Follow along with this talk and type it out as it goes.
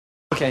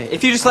Okay,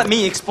 if you just let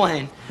me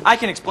explain, I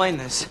can explain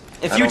this.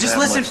 If you just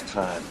listen. I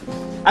don't have much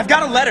time. I've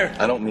got a letter.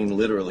 I don't mean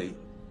literally,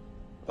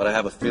 but I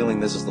have a feeling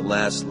this is the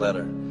last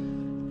letter,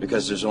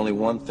 because there's only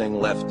one thing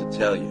left to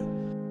tell you.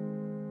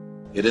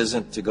 It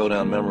isn't to go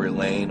down memory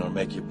lane or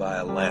make you buy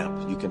a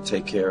lamp. You can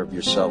take care of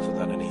yourself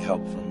without any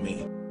help from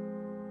me.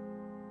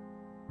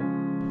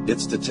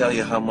 It's to tell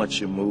you how much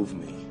you moved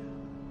me,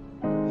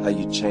 how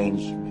you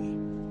changed me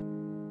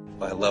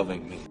by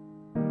loving me.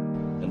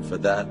 And for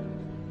that,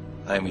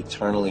 I am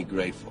eternally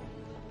grateful.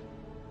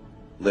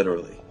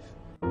 Literally.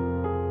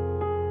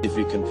 If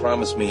you can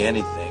promise me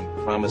anything,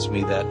 promise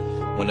me that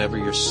whenever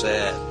you're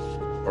sad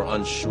or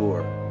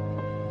unsure,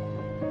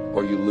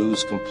 or you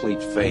lose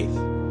complete faith,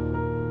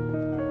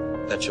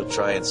 that you'll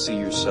try and see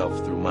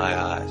yourself through my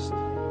eyes.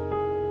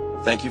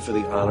 Thank you for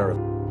the honor of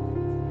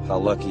how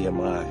lucky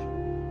am I.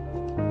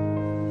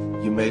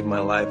 You made my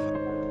life,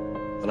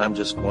 and I'm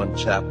just one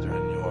chapter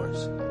in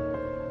yours.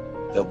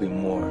 There'll be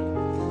more.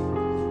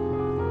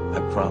 I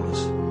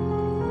promise.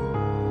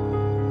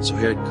 So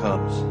here it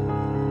comes.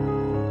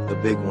 The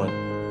big one.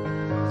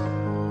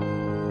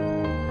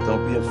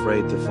 Don't be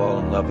afraid to fall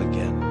in love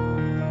again.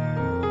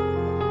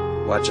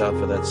 Watch out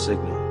for that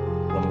signal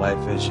when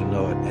life as you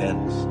know it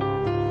ends.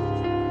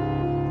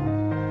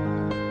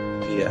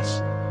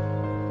 P.S.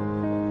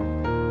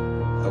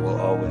 I will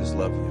always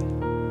love you.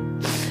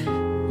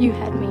 You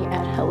had me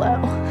at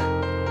hello.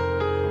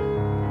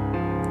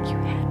 You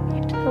had me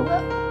at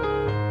hello.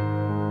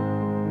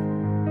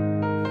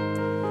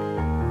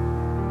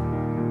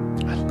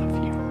 I love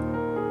you.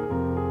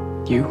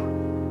 You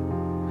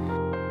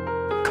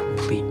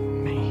complete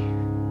me.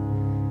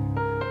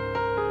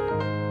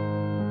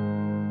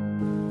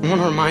 I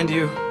want to remind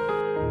you,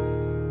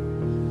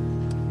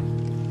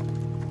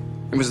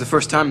 it was the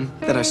first time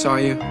that I saw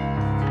you.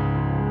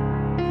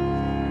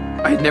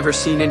 I had never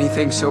seen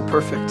anything so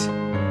perfect.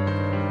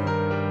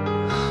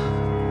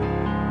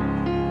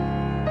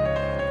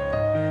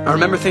 I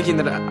remember thinking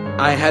that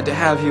I had to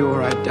have you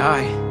or I'd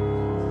die.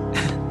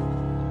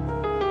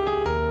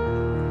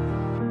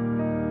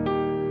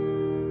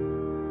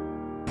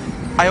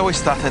 I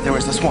always thought that there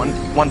was this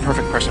one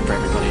perfect person for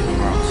everybody in the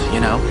world, you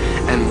know?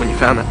 And when you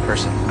found that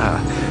person,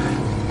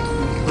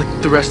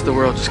 like the rest of the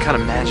world just kind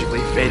of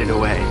magically faded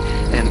away.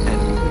 And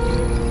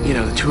you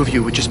know, the two of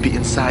you would just be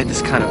inside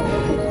this kind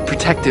of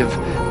protective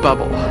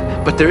bubble.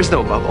 But there is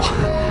no bubble.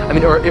 I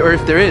mean, or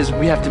if there is,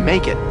 we have to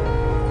make it.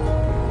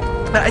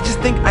 I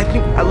think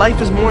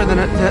life is more than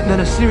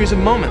a series of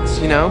moments,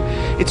 you know?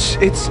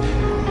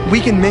 We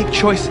can make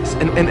choices,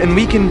 and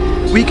we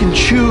can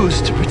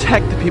choose to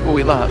protect the people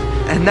we love,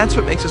 and that's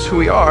what makes us who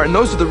we are, and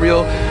those are the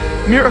real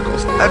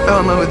miracles. I fell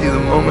in love with you the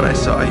moment I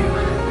saw you.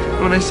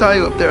 When I saw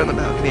you up there on the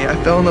balcony, I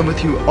fell in love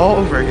with you all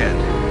over again.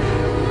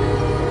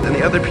 And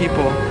the other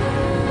people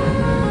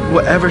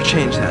will ever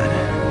change that,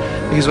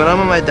 because when I'm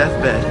on my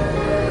deathbed,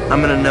 I'm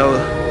gonna know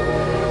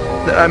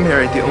that I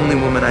married the only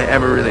woman I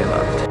ever really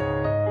loved.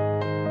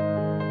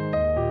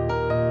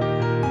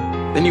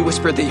 Then you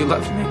whispered that you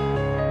loved me.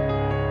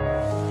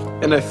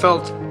 And I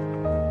felt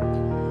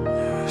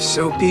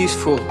so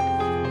peaceful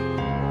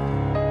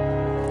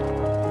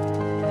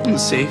and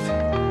safe.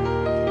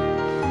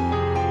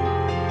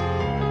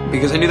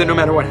 Because I knew that no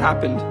matter what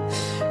happened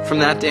from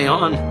that day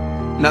on,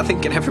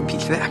 nothing can ever be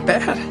that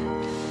bad.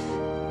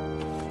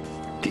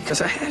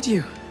 Because I had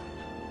you.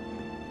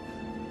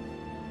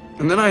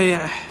 And then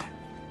I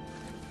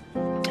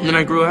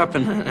grew up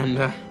and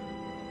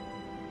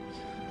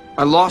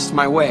I lost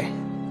my way.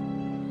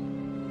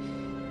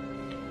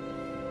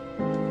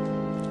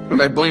 And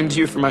I blamed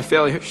you for my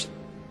failures.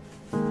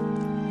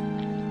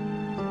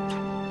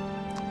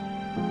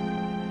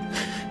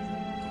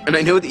 And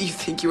I know that you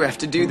think you have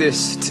to do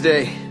this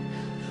today.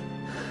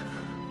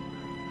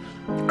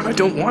 And I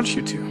don't want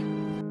you to.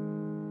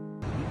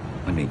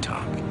 Let me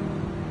talk.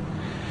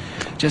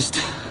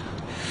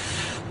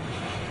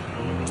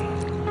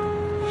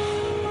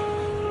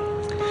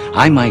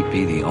 I might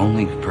be the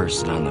only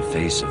person on the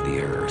face of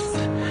the earth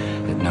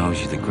that knows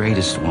you're the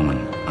greatest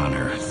woman on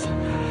earth.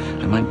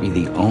 I might be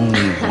the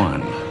only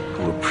one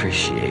who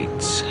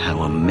appreciates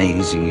how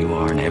amazing you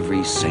are in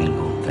every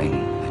single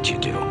thing that you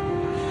do.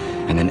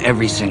 And in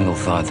every single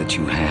thought that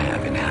you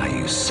have, and how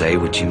you say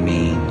what you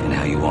mean, and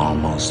how you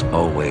almost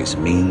always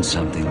mean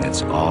something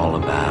that's all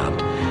about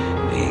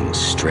being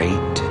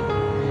straight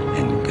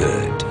and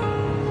good.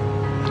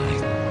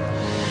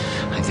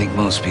 I think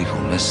most people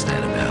miss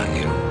that about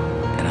you.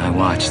 And I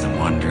watch them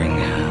wondering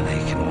how they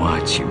can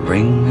watch you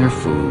bring their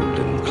food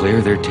and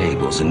clear their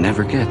tables and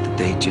never get that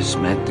they just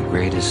met the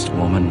greatest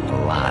woman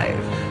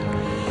alive.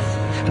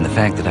 And the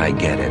fact that I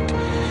get it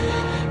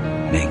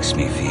makes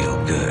me feel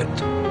good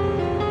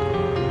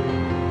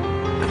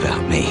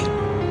about me.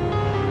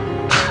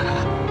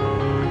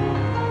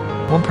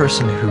 One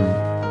person who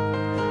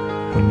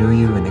knew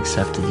you and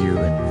accepted you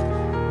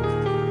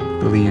and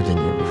believed in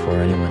you before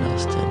anyone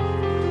else did,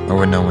 or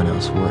when no one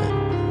else would.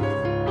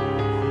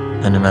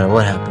 And no matter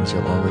what happens,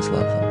 you'll always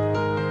love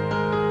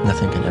them.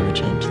 Nothing can ever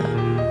change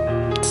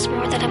that. It's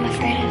more that I'm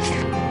afraid of.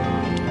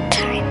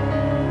 Time.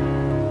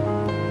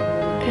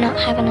 not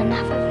having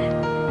enough of it.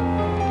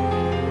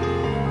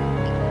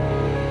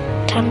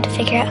 Time to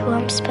figure out who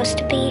I'm supposed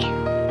to be,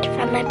 to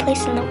find my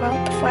place in the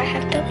world before I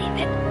have to leave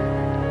it.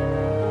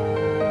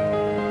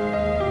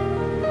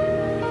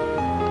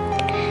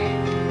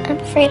 I'm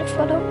afraid of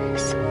what I'll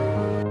miss.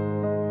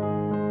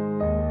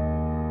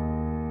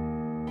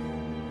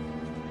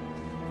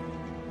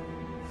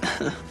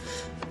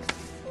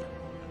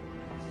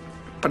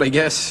 But I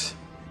guess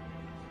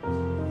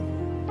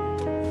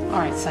All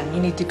right, son,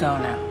 you need to go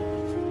now.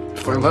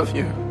 if I love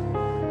you,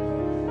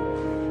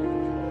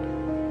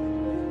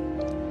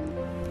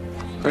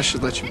 I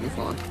should let you move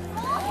on.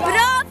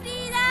 Bro!